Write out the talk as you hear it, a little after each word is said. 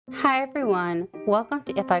Hi everyone, welcome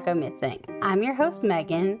to If I Go Missing. I'm your host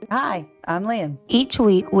Megan. Hi, I'm Lynn. Each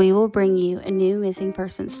week we will bring you a new missing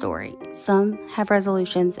person story. Some have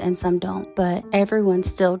resolutions and some don't, but everyone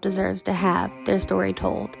still deserves to have their story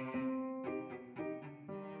told.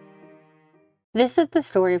 This is the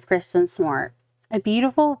story of Kristen Smart, a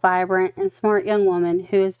beautiful, vibrant, and smart young woman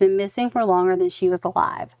who has been missing for longer than she was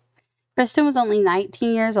alive. Kristen was only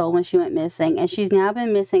 19 years old when she went missing, and she's now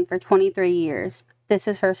been missing for 23 years. This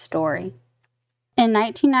is her story. In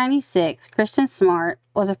 1996, Kristen Smart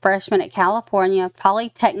was a freshman at California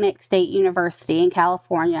Polytechnic State University in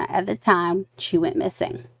California at the time she went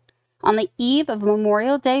missing. On the eve of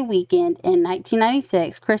Memorial Day weekend in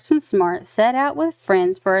 1996, Kristen Smart set out with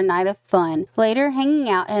friends for a night of fun, later hanging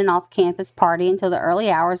out at an off-campus party until the early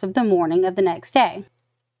hours of the morning of the next day.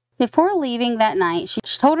 Before leaving that night, she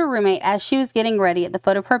told her roommate as she was getting ready at the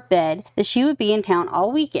foot of her bed that she would be in town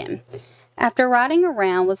all weekend. After riding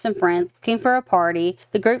around with some friends looking for a party,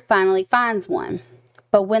 the group finally finds one.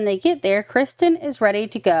 But when they get there, Kristen is ready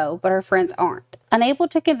to go, but her friends aren't. Unable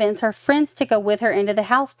to convince her friends to go with her into the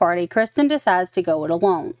house party, Kristen decides to go it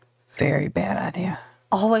alone. Very bad idea.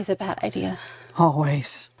 Always a bad idea.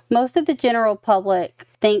 Always. Most of the general public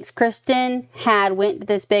thinks Kristen had went to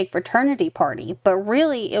this big fraternity party, but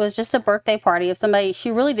really it was just a birthday party of somebody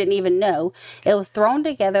she really didn't even know. It was thrown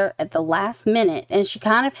together at the last minute, and she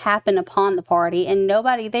kind of happened upon the party, and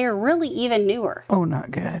nobody there really even knew her. Oh,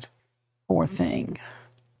 not good. Poor thing.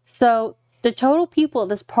 So the total people at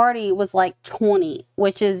this party was like 20,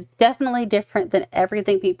 which is definitely different than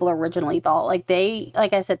everything people originally thought. Like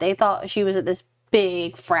I said, they thought she was at this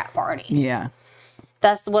big frat party. Yeah.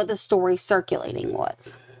 That's what the story circulating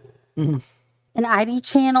was. Mm-hmm. An ID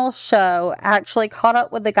channel show actually caught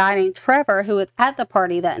up with a guy named Trevor who was at the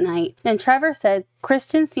party that night. And Trevor said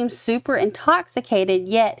Kristen seemed super intoxicated,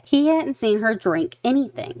 yet he hadn't seen her drink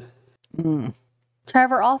anything. Mm.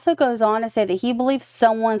 Trevor also goes on to say that he believes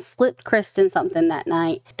someone slipped Kristen something that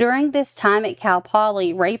night. During this time at Cal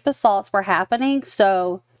Poly, rape assaults were happening,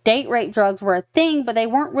 so date rape drugs were a thing, but they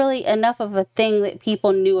weren't really enough of a thing that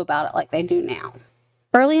people knew about it like they do now.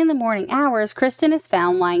 Early in the morning hours, Kristen is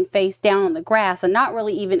found lying face down on the grass and not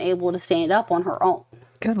really even able to stand up on her own.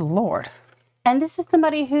 Good Lord. And this is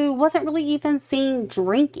somebody who wasn't really even seen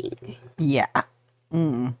drinking. Yeah.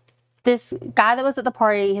 Mm. This guy that was at the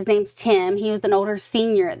party, his name's Tim. He was an older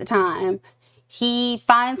senior at the time. He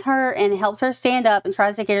finds her and helps her stand up and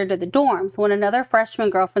tries to get her to the dorms when another freshman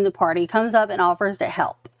girl from the party comes up and offers to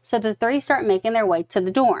help. So the three start making their way to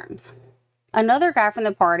the dorms. Another guy from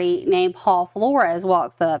the party named Paul Flores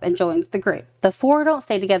walks up and joins the group. The four don't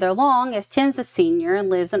stay together long as Tim's a senior and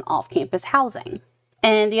lives in off-campus housing.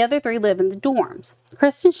 And the other three live in the dorms.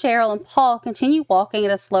 Kristen, Cheryl, and Paul continue walking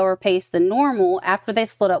at a slower pace than normal after they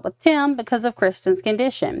split up with Tim because of Kristen's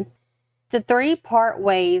condition. The three part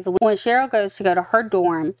ways when Cheryl goes to her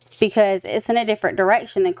dorm because it's in a different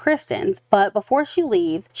direction than Kristen's, but before she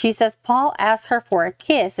leaves, she says Paul asks her for a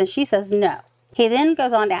kiss and she says no. He then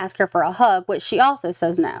goes on to ask her for a hug, which she also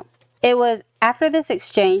says no. It was after this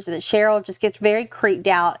exchange that Cheryl just gets very creeped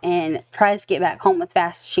out and tries to get back home as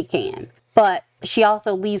fast as she can. But she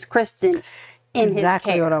also leaves Kristen in his care.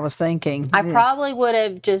 Exactly what I was thinking. I probably would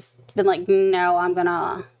have just been like, no, I'm going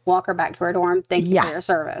to walk her back to her dorm. Thank you for your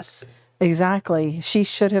service. Exactly. She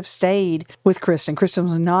should have stayed with Kristen. Kristen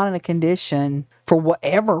was not in a condition, for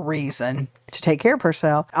whatever reason, to take care of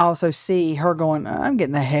herself. I also see her going, I'm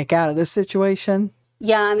getting the heck out of this situation.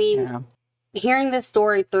 Yeah, I mean, hearing this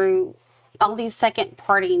story through all these second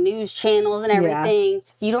party news channels and everything,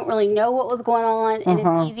 you don't really know what was going on. And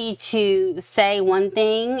it's easy to say one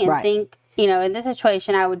thing and think, in this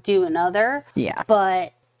situation, I would do another. Yeah.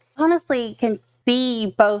 But honestly, can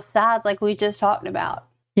see both sides like we just talked about.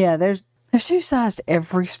 Yeah, there's two sides to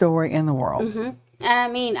every story in the world. Mm-hmm. And I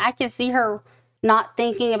mean, I can see her not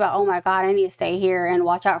thinking about, oh my God, I need to stay here and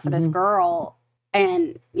watch out for this girl.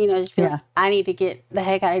 And, just feel like, I need to get the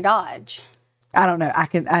heck out of Dodge. I don't know. I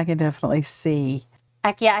can definitely see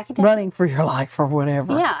I can running for your life or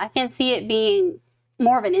whatever. Yeah, I can see it being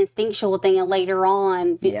more of an instinctual thing and later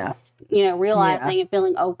on, realizing and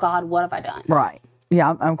feeling, oh God, what have I done? Right.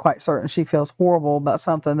 Yeah, I'm quite certain she feels horrible about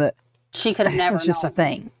something that she could have never known. It's just a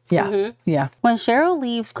thing. Yeah. Mm-hmm. Yeah. When Cheryl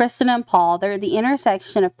leaves Kristen and Paul, they're at the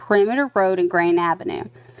intersection of Perimeter Road and Grand Avenue.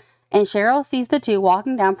 And Cheryl sees the two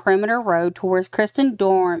walking down Perimeter Road towards Kristen's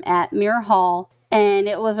dorm at Muir Hall. And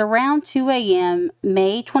it was around 2 a.m.,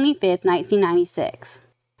 May 25th, 1996.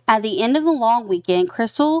 At the end of the long weekend,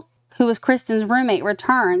 Crystal, who was Kristen's roommate,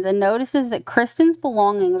 returns and notices that Kristen's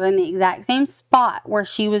belongings are in the exact same spot where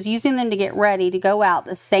she was using them to get ready to go out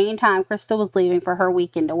the same time Crystal was leaving for her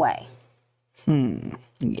weekend away.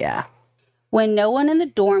 Yeah. When no one in the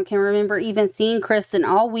dorm can remember even seeing Kristen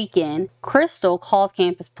all weekend, Crystal called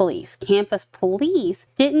campus police. Campus police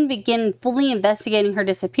didn't begin fully investigating her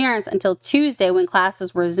disappearance until Tuesday when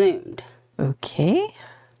classes resumed. Okay.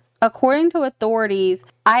 According to authorities,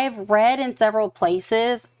 I have read in several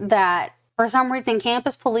places that for some reason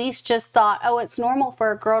campus police just thought, oh, it's normal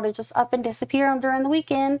for a girl to just up and disappear during the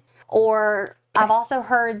weekend. Or I've also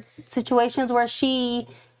heard situations where she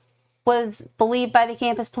was believed by the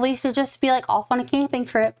campus police to just be like off on a camping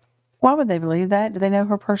trip. Why would they believe that? Do they know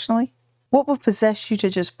her personally? What would possess you to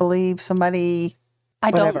just believe somebody?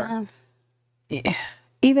 Whatever. I don't know.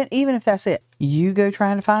 Even if that's it, you go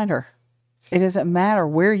trying to find her. It doesn't matter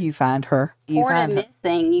where you find her. You Or find her.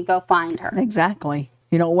 missing, you go find her. Exactly.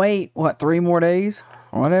 You don't wait, 3 more days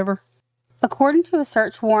or whatever? According to a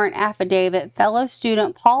search warrant affidavit, fellow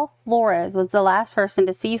student Paul Flores was the last person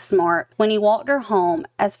to see Smart when he walked her home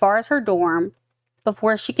as far as her dorm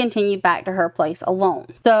before she continued back to her place alone.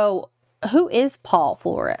 So, who is Paul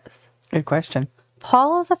Flores? Good question.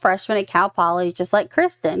 Paul is a freshman at Cal Poly just like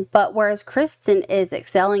Kristen, but whereas Kristen is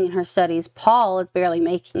excelling in her studies, Paul is barely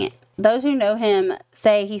making it. Those who know him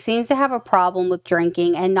say he seems to have a problem with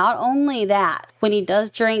drinking, and not only that, when he does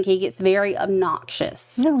drink, he gets very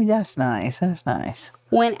obnoxious. No, that's nice. That's nice.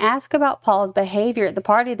 When asked about Paul's behavior at the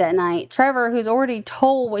party that night, Trevor, who's already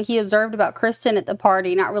told what he observed about Kristen at the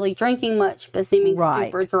party, not really drinking much, but seeming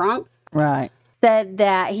super drunk, said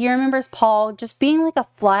that he remembers Paul just being like a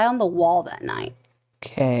fly on the wall that night.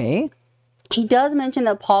 Okay. He does mention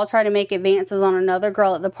that Paul tried to make advances on another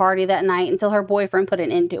girl at the party that night until her boyfriend put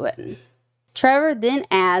an end to it. Trevor then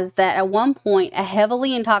adds that at one point, a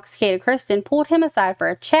heavily intoxicated Kristen pulled him aside for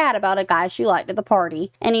a chat about a guy she liked at the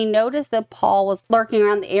party, and he noticed that Paul was lurking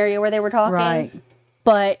around the area where they were talking,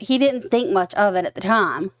 but he didn't think much of it at the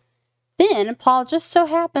time. Then, Paul just so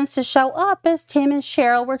happens to show up as Tim and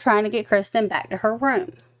Cheryl were trying to get Kristen back to her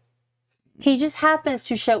room. He just happens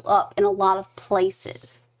to show up in a lot of places.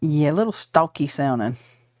 Yeah, a little stalky sounding.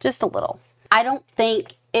 Just a little. I don't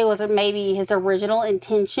think it was maybe his original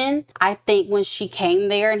intention. I think when she came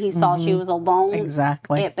there and he saw she was alone,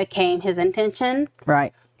 it became his intention.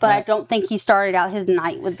 Right. But I don't think he started out his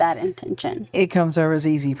night with that intention. It comes over as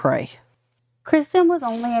easy prey. Kristen was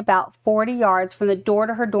only about 40 yards from the door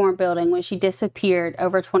to her dorm building when she disappeared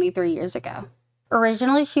over 23 years ago.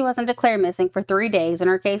 Originally, she wasn't declared missing for 3 days, and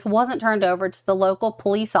her case wasn't turned over to the local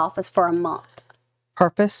police office for a month.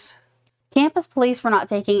 Purpose? Campus police were not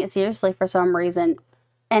taking it seriously for some reason,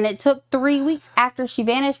 and it took 3 weeks after she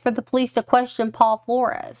vanished for the police to question Paul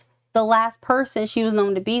Flores, the last person she was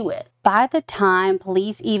known to be with. By the time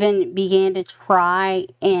police even began to try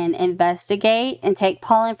and investigate and take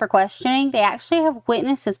Paul in for questioning, they actually have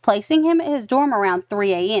witnesses placing him at his dorm around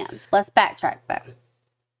 3 a.m. Let's backtrack though.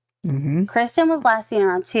 Kristen was last seen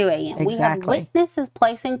around 2 a.m. We have witnesses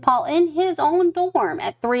placing Paul in his own dorm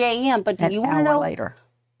at 3 a.m. But do you want to know? Later.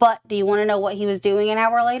 But do you want to know what he was doing an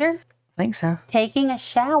hour later? I think so. Taking a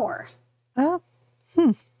shower. Oh.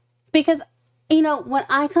 Because, you know, when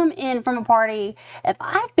I come in from a party, if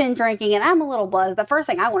I've been drinking and I'm a little buzzed, the first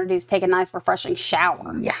thing I want to do is take a nice, refreshing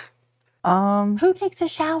shower. Yeah. Who takes a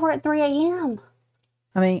shower at 3 a.m.?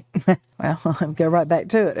 I mean, well, I'll go right back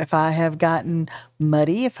to it. If I have gotten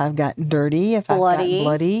muddy, if I've gotten dirty, if I've gotten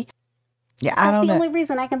bloody. Yeah, I don't know. That's the only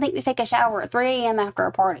reason I can think to take a shower at 3 a.m. after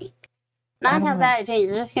a party. 9 times out of 10,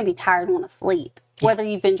 you're just going to be tired and want to sleep, whether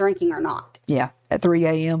you've been drinking or not. Yeah, at 3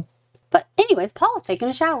 a.m. But anyways, Paul was taking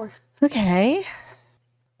a shower. Okay.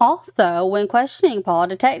 Also, when questioning Paul,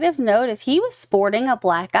 detectives noticed he was sporting a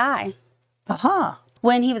black eye.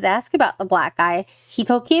 When he was asked about the black eye, he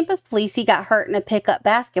told campus police he got hurt in a pickup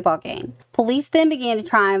basketball game. Police then began to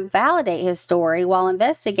try and validate his story while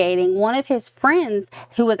investigating. One of his friends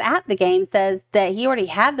who was at the game says that he already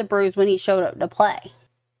had the bruise when he showed up to play.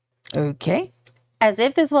 Okay. As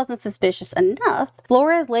if this wasn't suspicious enough,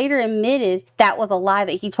 Flores later admitted that was a lie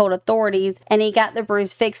that he told authorities, and he got the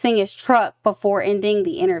bruise fixing his truck before ending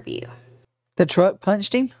the interview. The truck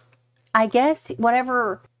punched him? I guess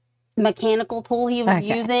whatever mechanical tool he was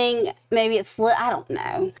using, maybe it slid, I don't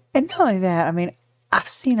know. And not only that, I mean, I've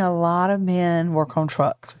seen a lot of men work on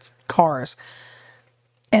trucks, cars,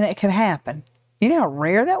 and it can happen. You know how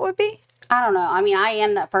rare that would be? I don't know. I mean, I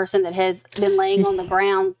am that person that has been laying on the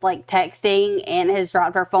ground, like texting, and has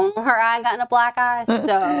dropped her phone on her eye and gotten a black eye.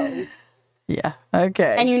 So, yeah,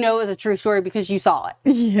 okay. And you know it was a true story because you saw it.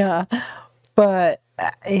 Yeah, but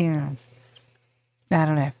I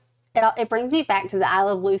don't know. It brings me back to the I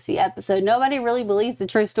Love Lucy episode. Nobody really believes the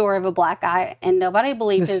true story of a black eye, and nobody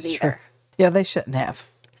believes his either. True. Yeah, they shouldn't have.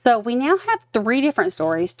 So we now have 3 different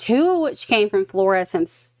stories, 2 of which came from Flores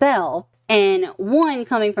himself, and one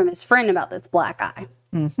coming from his friend about this black eye.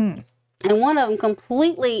 Mm-hmm. And one of them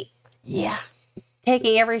completely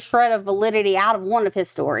taking every shred of validity out of one of his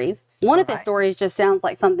stories. One of his stories just sounds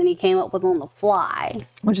like something he came up with on the fly.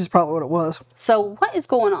 Which is probably what it was. So what is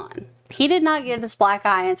going on? He did not get this black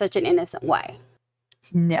eye in such an innocent way.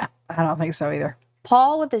 Yeah, I don't think so either.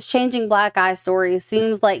 Paul, with his changing black eye stories,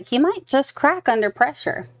 seems like he might just crack under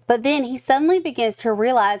pressure. But then he suddenly begins to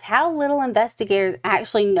realize how little investigators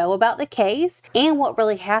actually know about the case and what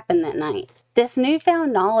really happened that night. This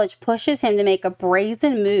newfound knowledge pushes him to make a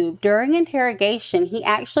brazen move. During interrogation, he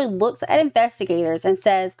actually looks at investigators and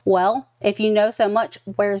says, well, if you know so much,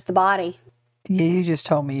 where's the body? Yeah, you just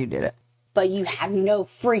told me you did it. But you have no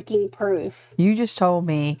freaking proof. You just told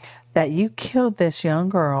me that you killed this young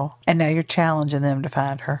girl, and now you're challenging them to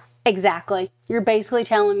find her. Exactly. You're basically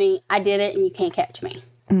telling me I did it and you can't catch me.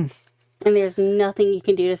 And there's nothing you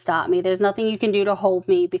can do to stop me. There's nothing you can do to hold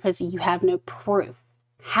me because you have no proof.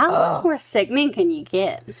 How much more sickening can you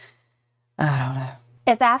get? I don't know.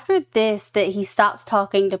 It's after this that he stops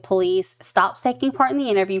talking to police, stops taking part in the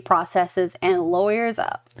interview processes, and lawyers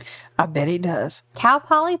up. I bet he does. Cal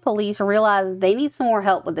Poly police realize they need some more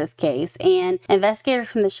help with this case, and investigators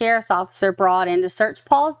from the sheriff's office are brought in to search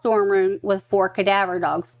Paul's dorm room with 4 cadaver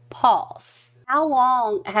dogs. Pause. How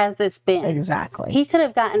long has this been? Exactly. He could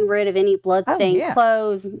have gotten rid of any bloodstained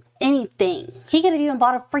clothes, anything. He could have even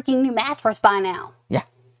bought a freaking new mattress by now. Yeah.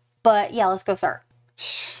 But yeah, let's go search.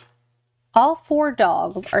 All 4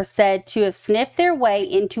 dogs are said to have sniffed their way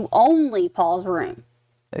into only Paul's room.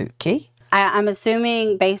 Okay. I'm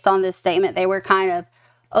assuming, based on this statement, they were kind of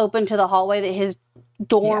open to the hallway that his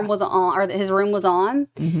dorm was on, or that his room was on,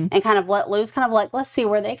 and kind of let loose, kind of like, let's see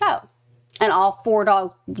where they go. And all 4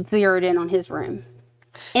 dogs zeroed in on his room.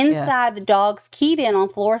 Inside, the dogs keyed in on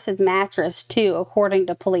Flores' mattress, too, according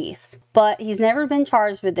to police. But he's never been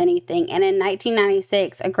charged with anything, and in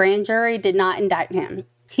 1996, a grand jury did not indict him.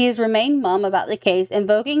 He has remained mum about the case,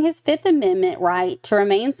 invoking his Fifth Amendment right to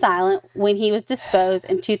remain silent when he was disposed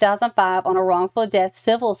in 2005 on a wrongful death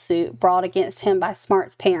civil suit brought against him by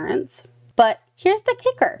Smart's parents. But here's the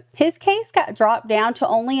kicker. His case got dropped down to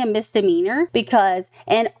only a misdemeanor because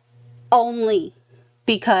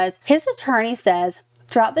his attorney says,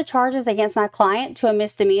 drop the charges against my client to a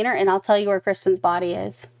misdemeanor and I'll tell you where Kristen's body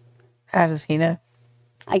is. How does he know?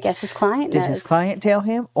 I guess his client knows. Did his client tell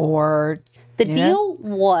him, or... The deal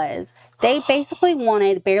was they basically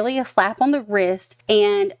wanted barely a slap on the wrist,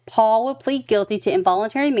 and Paul would plead guilty to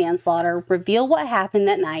involuntary manslaughter, reveal what happened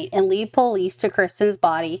that night, and lead police to Kristen's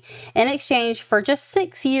body in exchange for just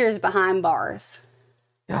 6 years behind bars.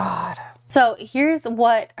 God. So here's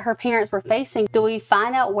what her parents were facing. Do we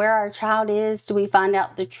find out where our child is? Do we find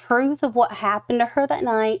out the truth of what happened to her that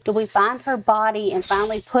night? Do we find her body and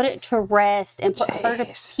finally put it to rest and put her to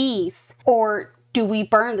peace? Or do we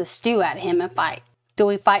burn the stew at him and fight? Do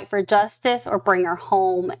we fight for justice or bring her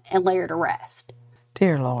home and lay her to rest?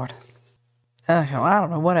 Dear Lord. I don't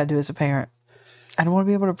know what I'd do as a parent. I don't want to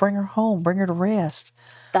be able to bring her home, bring her to rest.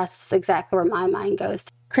 That's exactly where my mind goes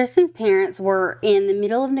to. Kristen's parents were in the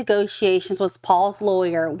middle of negotiations with Paul's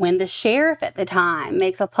lawyer when the sheriff at the time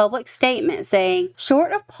makes a public statement saying,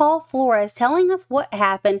 short of Paul Flores telling us what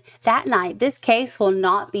happened that night, this case will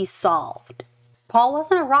not be solved. Paul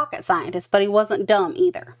wasn't a rocket scientist, but he wasn't dumb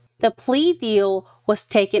either. The plea deal was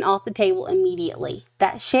taken off the table immediately.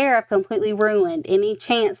 That sheriff completely ruined any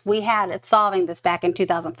chance we had of solving this back in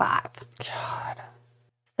 2005. God.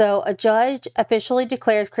 So a judge officially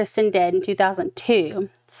declares Kristen dead in 2002,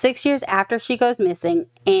 6 years after she goes missing,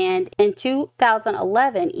 and in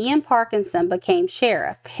 2011, Ian Parkinson became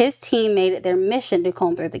sheriff. His team made it their mission to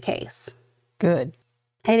comb through the case. Good.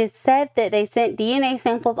 It is said that they sent DNA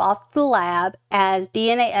samples off to the lab as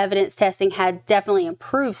DNA evidence testing had definitely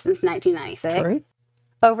improved since 1996. True.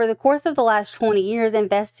 Over the course of the last 20 years,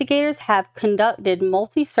 investigators have conducted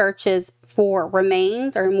multi-searches for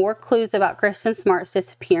remains or more clues about Kristen Smart's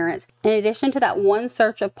disappearance. In addition to that one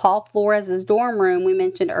search of Paul Flores' dorm room we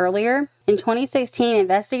mentioned earlier, in 2016,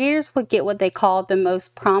 investigators would get what they called the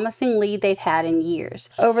most promising lead they've had in years.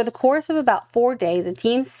 Over the course of about 4 days, a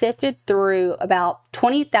team sifted through about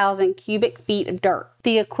 20,000 cubic feet of dirt,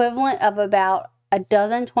 the equivalent of about a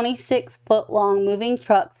dozen 26-foot-long moving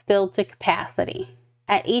trucks filled to capacity.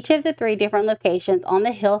 At each of the 3 different locations on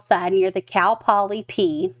the hillside near the Cal Poly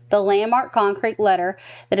P, the landmark concrete letter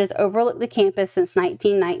that has overlooked the campus since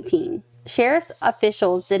 1919. Sheriff's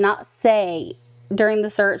officials did not say during the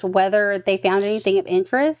search whether they found anything of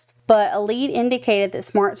interest, but a lead indicated that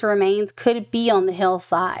Smart's remains could be on the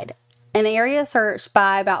hillside. an area searched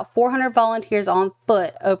by about 400 volunteers on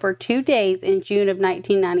foot over 2 days in June of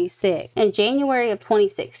 1996. In January of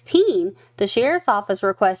 2016, the Sheriff's Office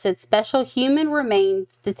requested special human remains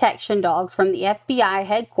detection dogs from the FBI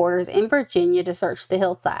headquarters in Virginia to search the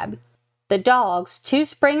hillside. The dogs, 2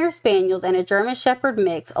 Springer Spaniels and a German Shepherd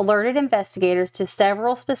mix, alerted investigators to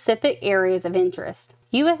several specific areas of interest.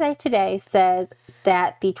 USA Today says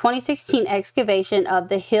that the 2016 excavation of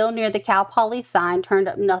the hill near the Cal Poly sign turned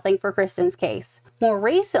up nothing for Kristen's case. More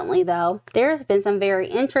recently, though, there has been some very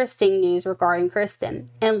interesting news regarding Kristen.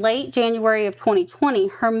 In late January of 2020,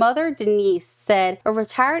 her mother, Denise, said a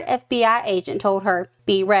retired FBI agent told her,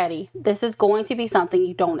 "Be ready. This is going to be something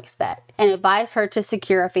you don't expect," and advised her to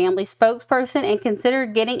secure a family spokesperson and consider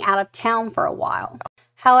getting out of town for a while.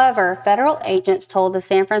 However, federal agents told the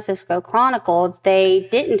San Francisco Chronicle they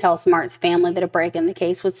didn't tell Smart's family that a break in the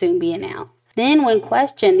case would soon be announced. Then, when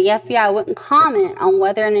questioned, the FBI wouldn't comment on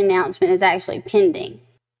whether an announcement is actually pending.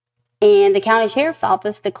 And the county sheriff's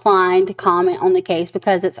office declined to comment on the case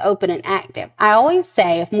because it's open and active. I always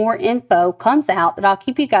say if more info comes out, that I'll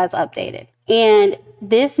keep you guys updated. And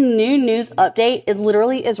this new news update is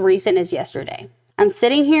literally as recent as yesterday. I'm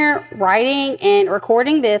sitting here writing and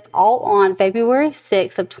recording this all on February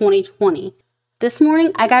 6th of 2020. This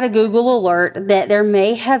morning, I got a Google alert that there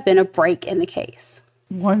may have been a break in the case.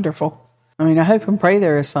 Wonderful. I mean, I hope and pray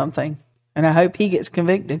there is something, and I hope he gets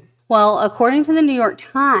convicted. Well, according to the New York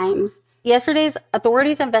Times, yesterday's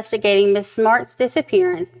authorities investigating Miss Smart's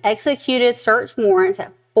disappearance executed search warrants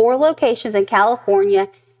at 4 locations in California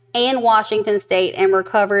and Washington State and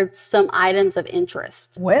recovered some items of interest.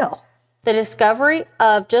 Well, the discovery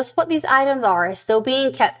of just what these items are is still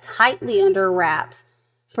being kept tightly under wraps.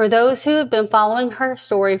 For those who have been following her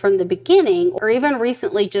story from the beginning, or even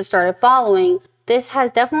recently just started following, this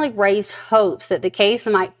has definitely raised hopes that the case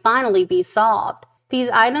might finally be solved. These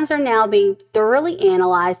items are now being thoroughly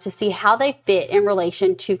analyzed to see how they fit in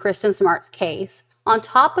relation to Kristen Smart's case. On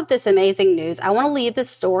top of this amazing news, I want to leave this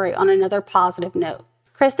story on another positive note.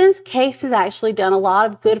 Kristen's case has actually done a lot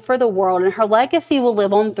of good for the world, and her legacy will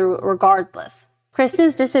live on through it regardless.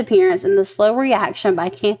 Kristen's disappearance and the slow reaction by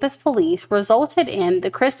campus police resulted in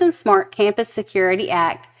the Kristen Smart Campus Security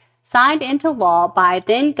Act, signed into law by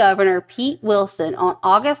then-Governor Pete Wilson on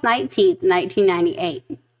August 19,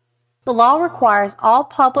 1998. The law requires all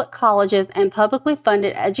public colleges and publicly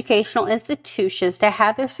funded educational institutions to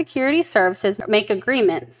have their security services make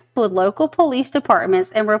agreements with local police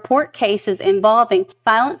departments and report cases involving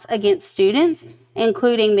violence against students,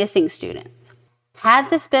 including missing students. Had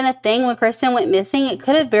this been a thing when Kristen went missing, it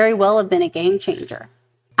could have very well have been a game changer.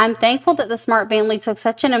 I'm thankful that the Smart family took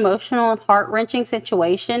such an emotional and heart-wrenching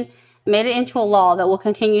situation and made it into a law that will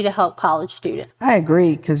continue to help college students. I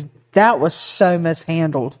agree, because that was so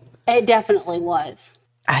mishandled. It definitely was.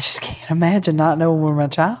 I just can't imagine not knowing where my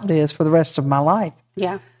child is for the rest of my life.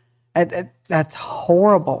 Yeah. That's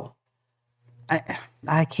horrible.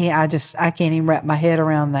 I can't even wrap my head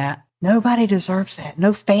around that. Nobody deserves that.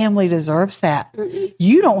 No family deserves that. Mm-mm.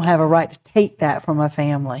 You don't have a right to take that from a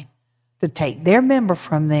family, to take their member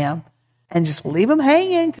from them and just leave them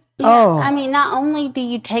hanging. Yeah, oh. I mean, not only do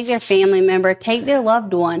you take their family member, take their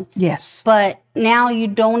loved one. Yes. But now you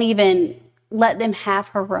don't even let them have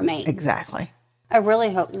her remains. Exactly. I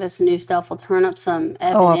really hope this new stuff will turn up some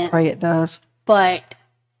evidence. Oh, I pray it does. But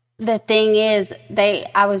the thing is,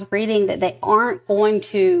 I was reading that they aren't going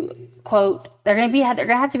to, quote, they're going to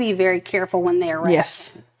have to be very careful when they arrest.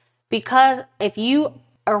 Yes. Because if you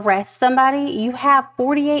arrest somebody, you have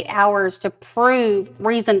 48 hours to prove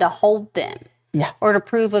reason to hold them. Yeah. Or to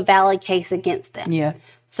prove a valid case against them. Yeah.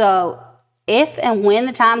 So if and when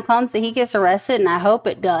the time comes that he gets arrested, and I hope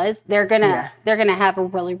it does, they're gonna have a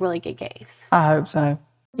really, really good case. I hope so.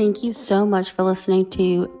 Thank you so much for listening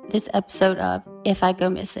to this episode of If I Go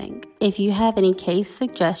Missing. If you have any case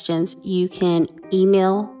suggestions, you can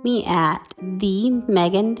email me at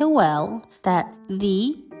themegannoel. That's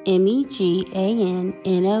MEGANNOEL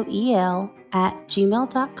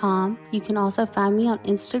 @gmail.com. You can also find me on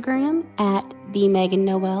Instagram at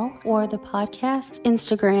themegannoel or the podcast's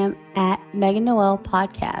Instagram at Megan Noel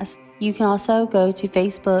Podcast. You can also go to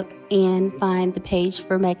Facebook and find the page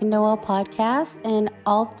for Megan Noel Podcast and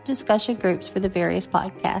all the discussion groups for the various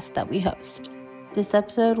podcasts that we host. This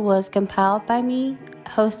episode was compiled by me,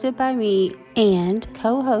 hosted by me, and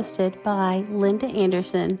co-hosted by Linda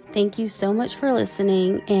Anderson. Thank you so much for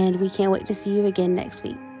listening, and we can't wait to see you again next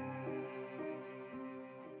week.